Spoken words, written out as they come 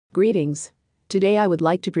Greetings. Today I would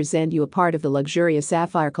like to present you a part of the luxurious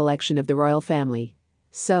sapphire collection of the royal family.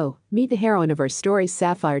 So, meet the heroine of our story's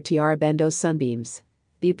sapphire tiara bandeau sunbeams.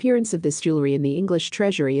 The appearance of this jewelry in the English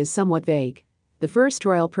treasury is somewhat vague. The first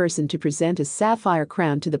royal person to present a sapphire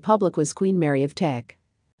crown to the public was Queen Mary of Teck.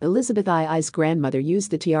 Elizabeth I's grandmother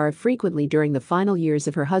used the tiara frequently during the final years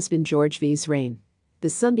of her husband George V's reign. The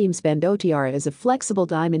sunbeams bandeau tiara is a flexible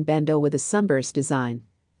diamond bandeau with a sunburst design.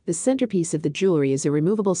 The centerpiece of the jewelry is a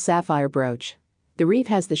removable sapphire brooch. The wreath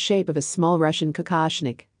has the shape of a small Russian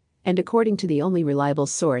kokoshnik. And according to the only reliable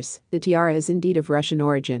source, the tiara is indeed of Russian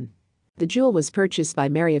origin. The jewel was purchased by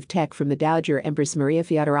Mary of Teck from the Dowager Empress Maria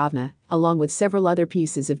Fyodorovna, along with several other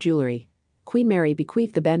pieces of jewelry. Queen Mary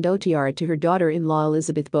bequeathed the bandeau tiara to her daughter-in-law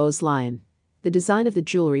Elizabeth Bowes-Lyon. The design of the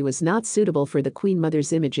jewelry was not suitable for the Queen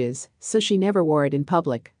Mother's images, so she never wore it in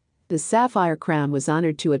public. The sapphire crown was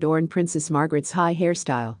honored to adorn Princess Margaret's high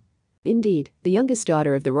hairstyle. Indeed, the youngest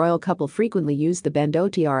daughter of the royal couple frequently used the bandeau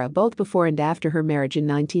tiara both before and after her marriage in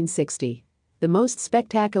 1960. The most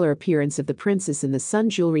spectacular appearance of the princess in the sun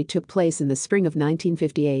jewelry took place in the spring of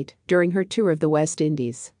 1958, during her tour of the West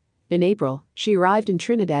Indies. In April, she arrived in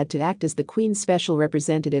Trinidad to act as the Queen's special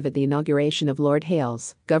representative at the inauguration of Lord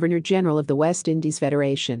Hales, Governor-General of the West Indies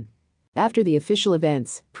Federation. After the official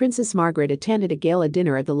events, Princess Margaret attended a gala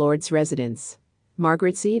dinner at the Lord's residence.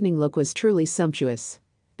 Margaret's evening look was truly sumptuous.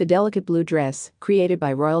 The delicate blue dress, created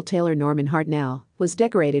by royal tailor Norman Hartnell, was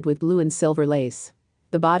decorated with blue and silver lace.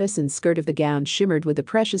 The bodice and skirt of the gown shimmered with the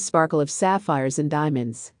precious sparkle of sapphires and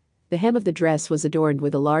diamonds. The hem of the dress was adorned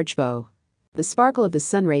with a large bow. The sparkle of the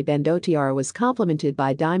sunray bandeau tiara was complemented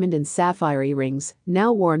by diamond and sapphire earrings,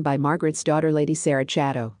 now worn by Margaret's daughter Lady Sarah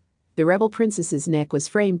Chatto. The rebel princess's neck was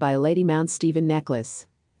framed by a Lady Mount Stephen necklace.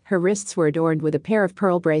 Her wrists were adorned with a pair of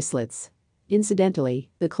pearl bracelets. Incidentally,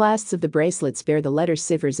 the clasps of the bracelets bear the letter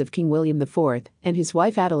ciphers of King William IV and his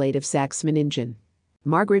wife Adelaide of Saxe-Meiningen.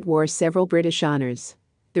 Margaret wore several British honours.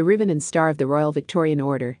 The ribbon and star of the Royal Victorian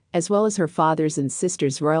Order, as well as her father's and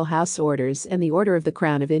sister's Royal House Orders and the Order of the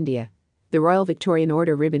Crown of India. The Royal Victorian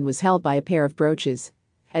Order ribbon was held by a pair of brooches.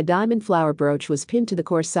 A diamond flower brooch was pinned to the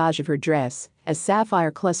corsage of her dress. A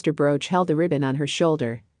sapphire cluster brooch held the ribbon on her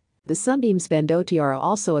shoulder. The sunbeams bandeau tiara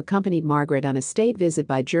also accompanied Margaret on a state visit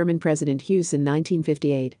by German President Hughes in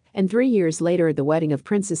 1958, and 3 years later at the wedding of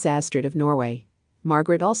Princess Astrid of Norway.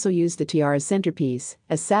 Margaret also used the tiara's centerpiece,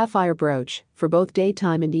 a sapphire brooch, for both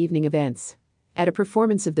daytime and evening events. At a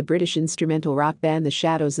performance of the British instrumental rock band The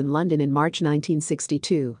Shadows in London in March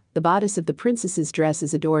 1962, the bodice of the princess's dress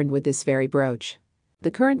is adorned with this very brooch.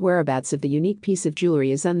 The current whereabouts of the unique piece of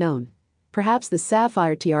jewelry is unknown. Perhaps the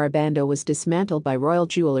sapphire tiara bandeau was dismantled by royal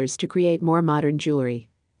jewelers to create more modern jewelry.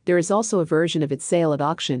 There is also a version of its sale at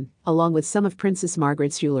auction, along with some of Princess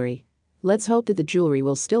Margaret's jewelry. Let's hope that the jewelry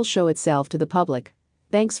will still show itself to the public.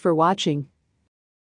 Thanks for watching.